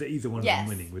 Yeah, either one of them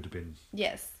winning would have been...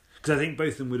 Yes. Because I think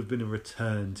both of them would have been a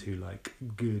return to, like,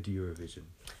 good Eurovision.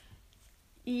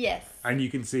 Yes. And you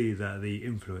can see that the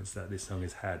influence that this song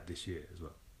has had this year as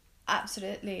well.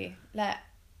 Absolutely. Like,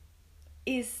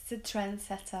 is the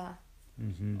trendsetter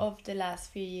of the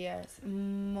last few years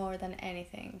more than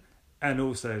anything. And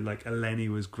also, like, Eleni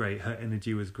was great. Her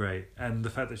energy was great. And the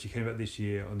fact that she came out this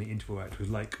year on the interval act was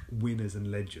like winners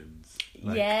and legends.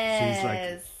 Like,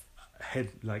 yes. She's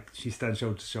like, she stands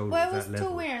shoulder to shoulder Well, at it was that level.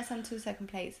 2 winners and 2 second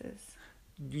places.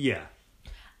 Yeah.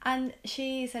 And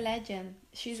she is a legend.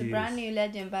 She's a brand new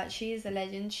legend, but she is a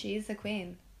legend. She is a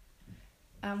queen.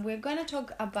 And we're going to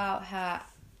talk about her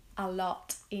a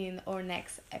lot in our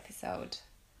next episode,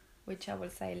 which I will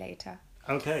say later.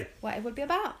 Okay. What it will be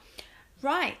about.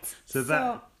 Right. So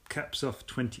that caps off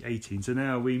 2018. So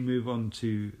now we move on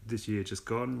to this year just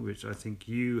gone, which I think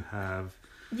you have.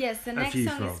 Yes, the next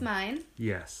song is mine.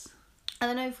 Yes. I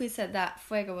don't know if we said that.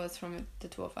 Fuego was from the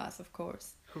two of us, of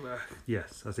course.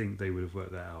 Yes, I think they would have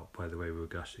worked that out by the way we were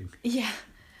gushing. Yeah.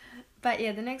 But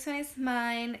yeah, the next one is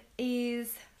mine,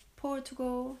 is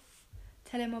Portugal,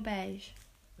 Telemo Beige.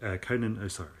 Conan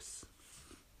Osiris.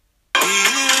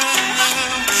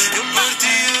 Eu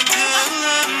parti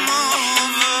telemóveis,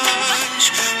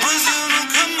 mas eu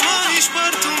nunca mais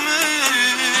parto meu.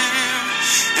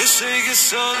 Eu sei que a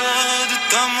saudade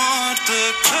tá morta,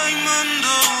 quem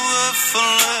mandou a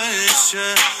flecha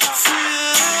fui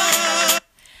eu.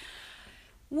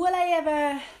 Will I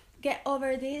ever get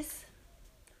over this?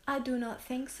 I do not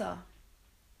think so.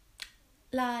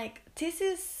 Like, this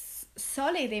is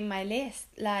solid in my list.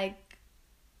 Like,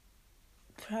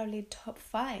 probably top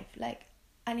 5. Like,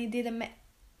 and it didn't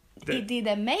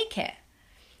make it.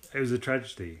 It was a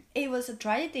tragedy. It was a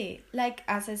tragedy. Like,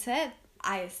 as I said,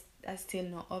 I still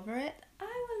not over it.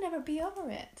 I will never be over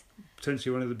it.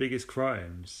 Potentially one of the biggest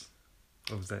crimes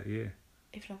of that year.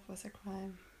 If love was a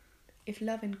crime. If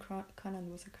love in Conan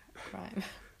was a crime.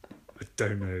 I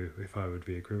don't know if I would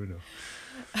be a criminal.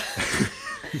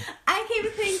 I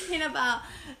keep thinking about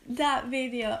that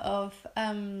video of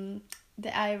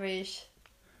the Irish...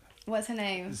 What's her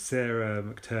name? Sarah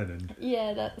McTurnan.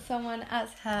 Yeah, that someone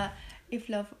asked her, if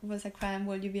love was a crime,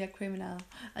 will you be a criminal?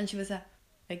 And she was like,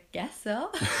 I guess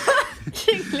so.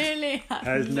 She clearly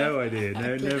has no idea.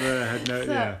 No, never had no.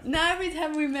 So, yeah. now every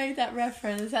time we make that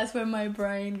reference, that's where my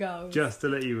brain goes. Just to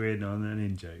let you in on an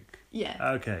in-joke.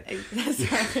 Yeah. Okay.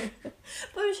 Sorry.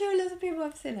 But I'm sure lots of people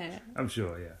have seen it. I'm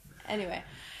sure, yeah. Anyway.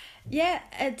 Yeah,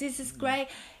 this is great.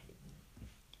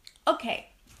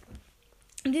 Okay.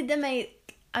 Did they make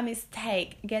a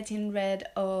mistake getting rid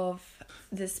of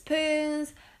the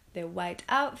spoons, the white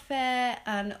outfit,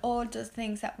 and all those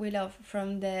things that we love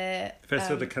from the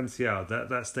Festival de Cancial?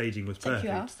 That staging was perfect.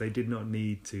 TQL. They did not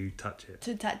need to touch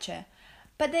it.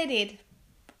 But they did,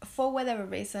 for whatever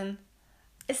reason.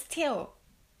 Still,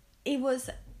 it was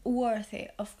worthy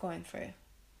of going through.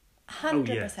 100%. Oh,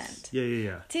 yes.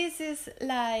 Yeah. This is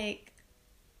like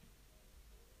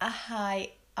a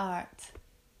high art.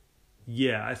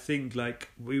 Yeah, I think like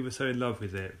we were so in love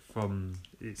with it from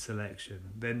its selection.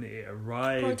 Then it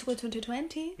arrived Portugal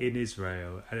 2020 in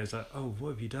Israel, and it was like, oh, what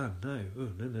have you done? No.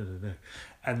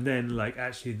 And then like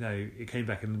actually no, it came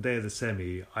back, and the day of the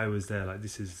semi, I was there like,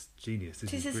 this is genius.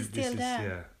 This is still there.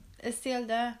 Yeah. It's still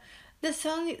there. The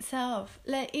song itself,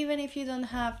 like even if you don't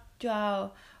have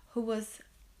Joao, who was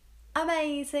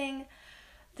amazing,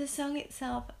 the song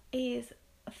itself is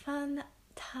fantastic.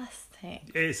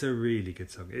 It's a really good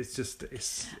song.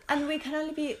 And we can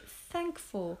only be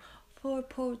thankful for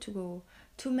Portugal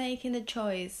to making the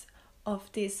choice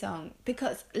of this song,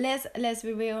 because let's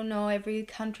be real, no every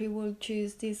country will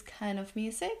choose this kind of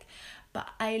music, but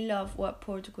I love what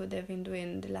Portugal they've been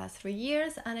doing the last 3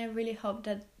 years, and I really hope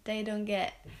that they don't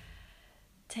get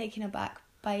taken aback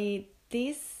by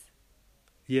this.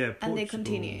 Yeah, Portugal, and they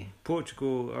continue.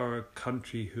 Portugal are a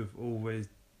country who've always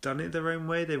done it their own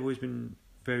way. They've always been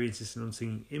very insistent on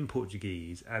singing in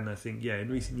Portuguese, and I think in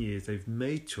recent years they've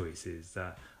made choices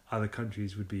that other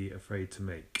countries would be afraid to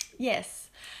make. Yes,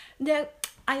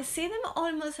 I see them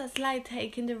almost as like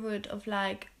taking the route of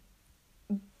like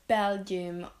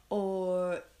Belgium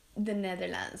or the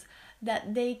Netherlands.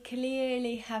 that they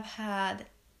clearly have had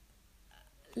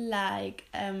like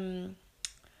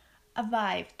a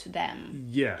vibe to them.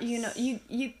 Yes. You know,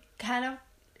 you kind of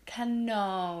can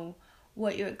know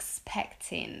what you're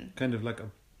expecting. Kind of like a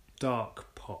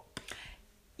dark pop.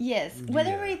 Yes,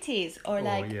 whether it is or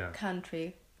like yeah.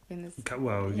 country.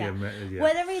 Well, yeah.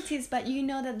 Whatever it is, but you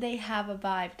know that they have a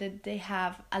vibe, that they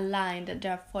have a line that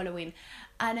they're following.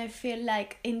 And I feel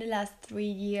like in the last 3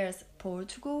 years,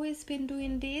 Portugal has been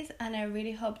doing this, and I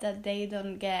really hope that they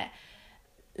don't get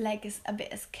like a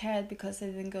bit scared because they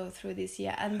didn't go through this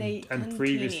year, and they and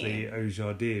previously O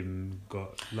Jardim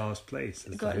got last place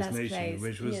as the host nation,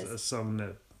 which was a song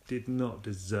that did not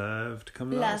deserve to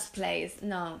come last place.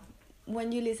 No,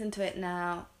 when you listen to it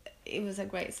now, it was a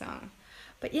great song.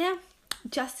 But yeah,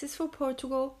 justice for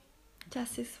Portugal,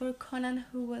 justice for Conan,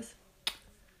 who was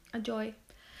a joy.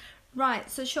 Right,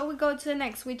 so shall we go to the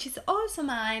next, which is also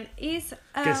mine? Is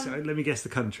let me guess the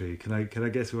country. Can I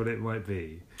guess what it might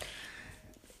be?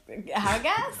 Have a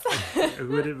guess?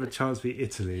 Would it by chance be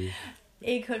Italy?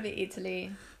 It could be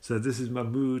Italy. So this is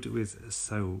Mahmood with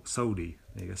Soldi.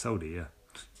 There you go, Soldi, yeah.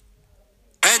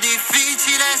 È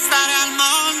difficile stare al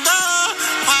mondo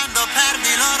quando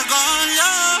perdi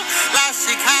l'orgoglio,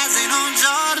 lasci casa in un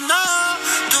giorno,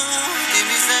 tu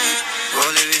dimmi se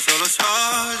volevi solo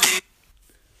soldi.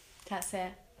 That's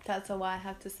it. That's all I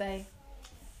have to say.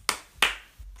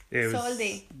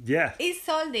 Soldi. Yeah. It's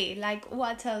Soldi. Like,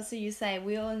 what else do you say?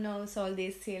 We all know Soldi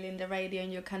is still in the radio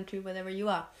in your country, wherever you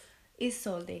are. It's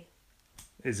Soldi.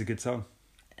 It's a good song.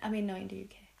 I mean, not in the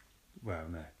UK. Well,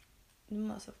 no.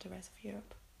 Most of the rest of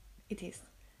Europe. It is.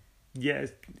 Yeah,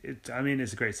 I mean,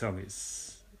 it's a great song.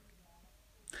 It's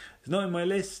not in my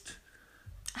list.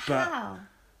 But how?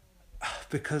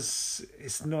 Because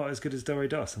it's not as good as Dore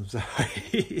Dos, I'm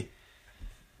sorry.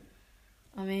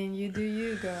 I mean, you do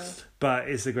you, girl. But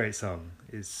it's a great song.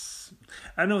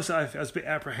 And also I was a bit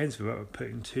apprehensive about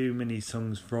putting too many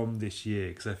songs from this year,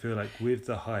 because I feel like with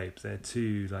the hype, they're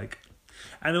too like.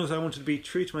 And also I wanted to be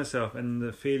true to myself and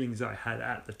the feelings that I had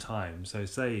at the time. So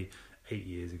say 8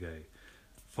 years ago,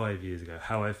 5 years ago,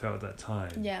 how I felt at that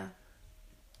time. Yeah.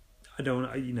 I don't.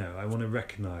 I want to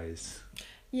recognise.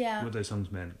 Yeah. What those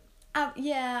songs meant. I've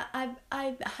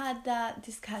had that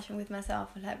discussion with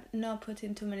myself, like not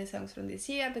putting too many songs from this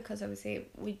year, because obviously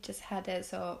we just had it,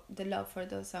 so the love for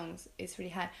those songs is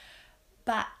really high.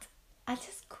 But I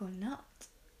just could not.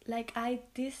 Like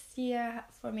this year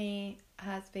for me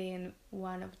has been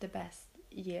one of the best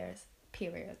years,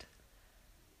 period.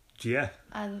 Yeah.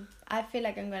 And I feel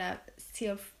like I'm gonna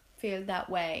still feel that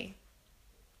way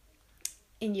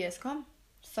in years come.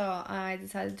 So I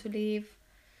decided to leave.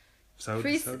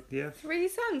 Three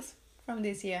songs from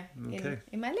this year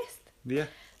in my list. Yeah.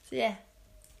 So yeah,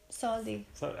 Soldi.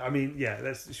 So I mean,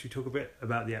 yeah. Should we talk a bit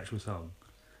about the actual song,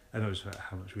 and not just about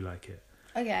how much we like it?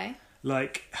 Okay.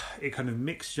 Like, it kind of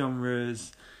mixed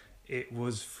genres. It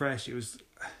was fresh. It was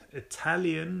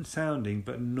Italian sounding,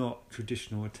 but not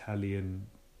traditional Italian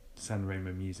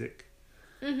Sanremo music.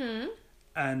 Mhm.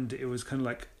 And it was kind of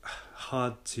like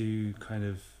hard to kind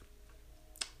of.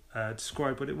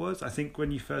 Describe what it was. I think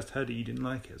when you first heard it, you didn't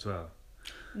like it as well.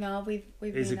 No, we've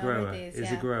it's been a grower. over this.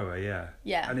 It's a grower, yeah.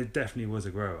 Yeah. And it definitely was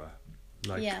a grower.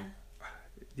 Like, yeah,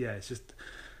 it's just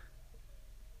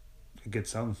a good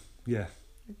song. Yeah.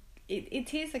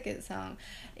 It is a good song.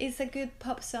 It's a good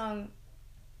pop song,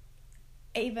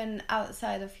 even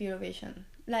outside of Eurovision.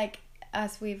 Like,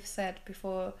 as we've said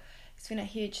before, it's been a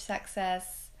huge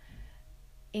success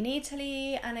in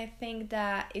Italy, and I think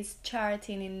that it's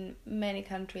charting in many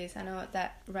countries. I know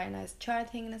that right now it's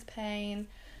charting in Spain,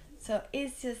 so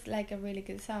it's just like a really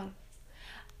good song.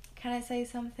 Can I say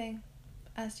something?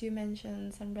 As you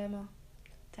mentioned, Sanremo,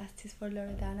 justice for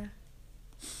Loredana.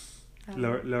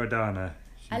 Loredana.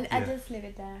 I'll just leave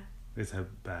it there. With her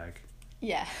bag.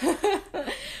 Yeah.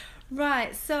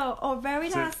 Right, so our very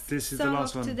last this is song the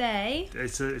last of one. today.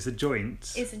 It's a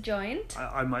joint. It's a joint.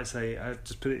 I might say,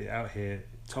 just put it out here,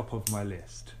 top of my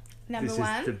list. Number one?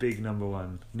 This is the big number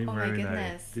one. Numero my uno.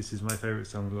 goodness. This is my favourite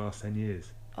song of the last 10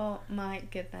 years. Oh my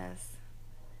goodness.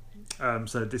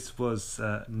 So this was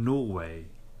Norway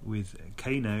with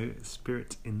Kano,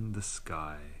 Spirit in the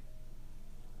Sky.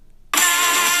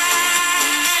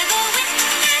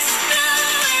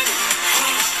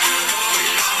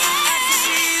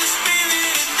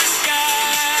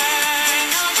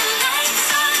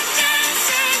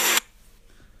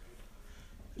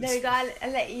 There you go,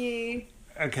 I'll let you...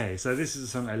 Okay, so this is a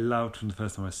song I loved from the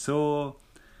first time I saw.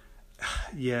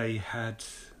 Yeah, you had...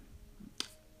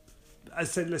 I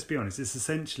said, let's be honest, it's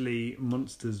essentially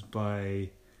Monsters by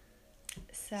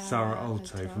Sarah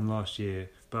Alto from last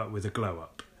year, but with a glow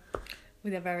up.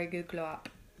 with a very good glow up.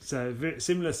 So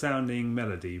similar sounding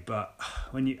melody, but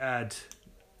when you add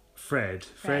Fred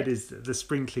is the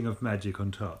sprinkling of magic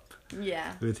on top.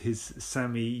 Yeah. With his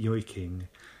Sammy yoiking.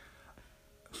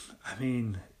 I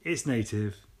mean, it's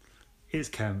native, it's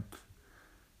camp.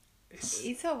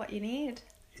 It's all what you need.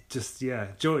 It just,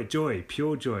 joy,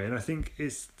 pure joy. And I think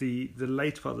it's the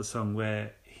later part of the song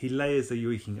where he layers the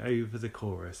yoiking over the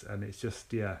chorus, and it's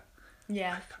just, Yeah.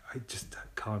 I just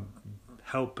can't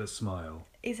help but smile.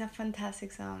 It's a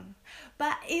fantastic song.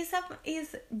 But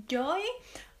it's joy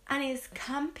and it's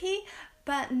campy,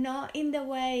 but not in the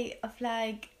way of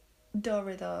like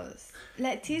Doritos.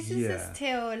 Like this is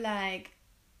still like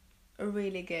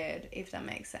really good, if that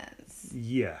makes sense.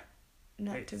 Yeah.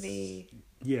 Not to be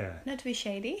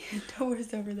shady towards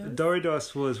Doritos.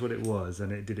 Doritos was what it was,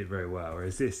 and it did it very well.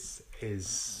 Whereas this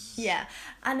is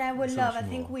and I would love. I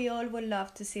think we all would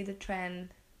love to see the trend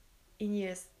in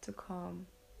years to come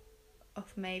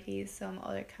of maybe some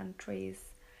other countries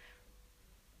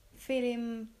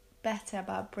feeling better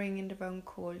about bringing their own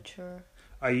culture.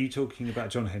 Are you talking about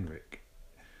John Henrik?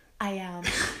 I am.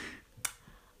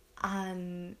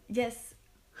 And yes,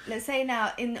 let's say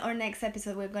now in our next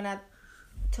episode we're gonna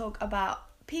talk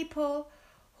about people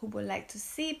who would like to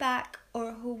see back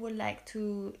or who would like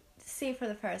to see for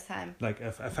the first time. Like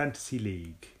a fantasy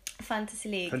league. Fantasy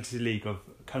league of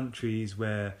countries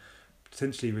where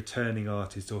potentially returning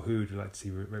artists or who would like to see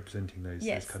representing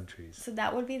those countries. So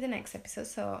that will be the next episode.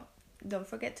 So don't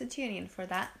forget to tune in for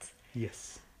that.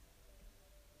 Yes.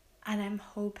 And I'm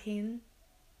hoping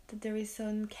that there is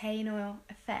some Kano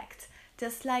effect.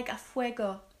 Just like a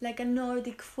fuego, like a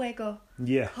Nordic fuego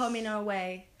coming our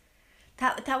way.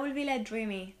 That will be like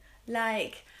dreamy.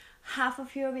 Like half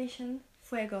of Eurovision,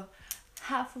 fuego.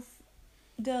 Half of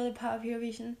the other part of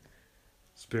Eurovision,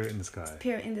 Spirit in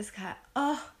the Sky.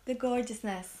 Oh, the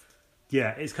gorgeousness.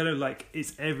 Yeah, it's kind of like,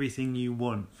 it's everything you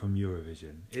want from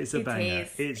Eurovision. It's a banger.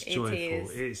 It's joyful.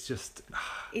 It's just...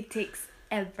 It ticks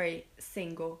every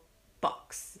single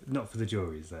box. Not for the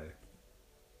juries, though.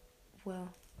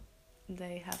 Well,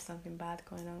 they have something bad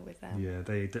going on with them. Yeah,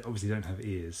 they obviously don't have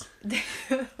ears.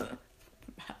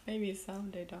 Maybe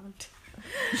some they don't.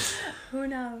 Who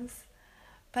knows?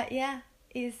 But yeah,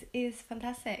 it's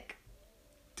fantastic.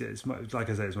 It's like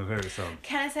I said, it's my favourite song.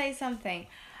 Can I say something?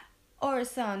 Our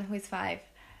son, who is 5,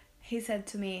 he said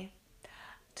to me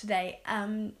today,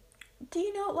 do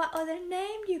you know what other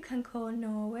name you can call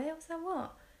Norway? I was like,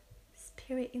 what?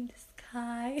 Spirit in the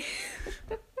Sky.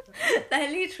 Like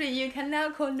literally, you can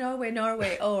now call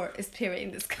Norway or Spirit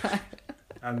in the Sky.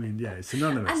 I mean, yeah, it's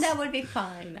synonymous. And that would be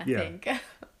fine, I think.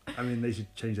 I mean, they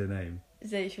should change their name.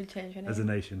 They should change their name. As a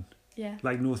nation. Yeah.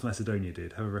 Like North Macedonia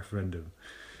did, have a referendum.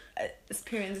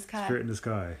 Spirit in the Sky. Spirit in the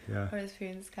Sky, yeah. Or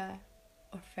Spirit in the Sky.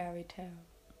 Or Fairy Tale.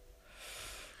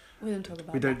 We don't talk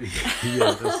about that.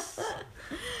 That's...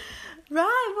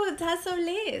 Right, well, that's our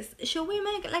list. Should we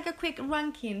make like a quick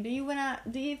ranking? Do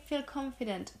you feel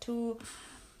confident to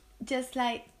just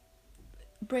like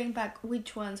bring back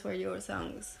which ones were your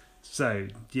songs? So,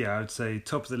 yeah, I would say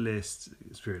top of the list,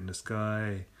 Spirit in the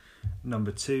Sky.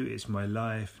 Number 2, It's My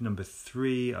Life. Number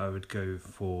 3, I would go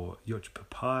for Yoch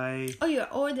Papai. Oh,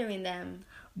 you're ordering them?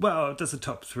 Well, that's the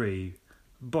top 3.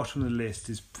 Bottom of the list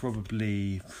is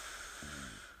probably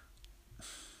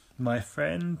My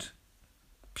Friend,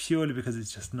 purely because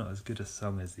it's just not as good a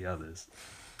song as the others.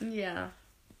 Yeah.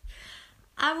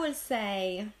 I will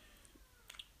say,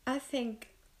 I think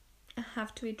I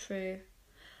have to be true.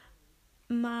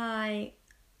 My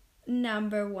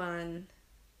number 1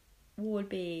 would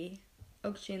be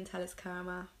Occidentales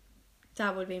Karma.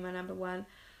 That would be my number 1,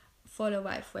 followed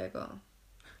by Fuego.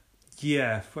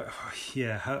 Yeah.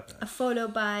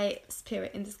 Followed by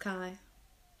Spirit in the Sky.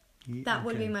 That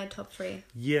would be my top 3.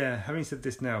 Yeah, having said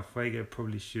this now, Fuego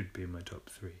probably should be in my top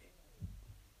 3.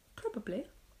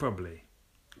 Probably.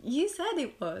 You said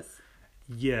it was.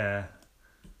 Yeah.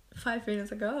 5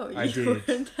 minutes ago. I did.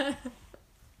 Weren't there.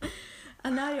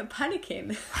 And now you're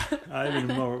panicking. I'm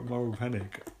in moral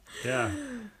panic. Yeah.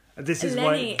 This is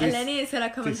Eleni is going to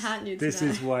come and hand you This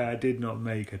tonight. is why I did not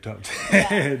make a top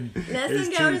 10. Yeah. Let's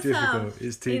get ourselves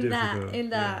It's too difficult. In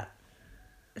that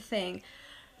thing.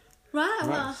 Right,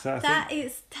 well, so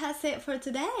that's it for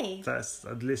today. That's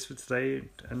a list for today,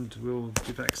 and we'll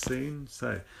be back soon.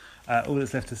 So, all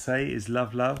that's left to say is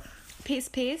love, peace,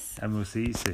 and we'll see you soon.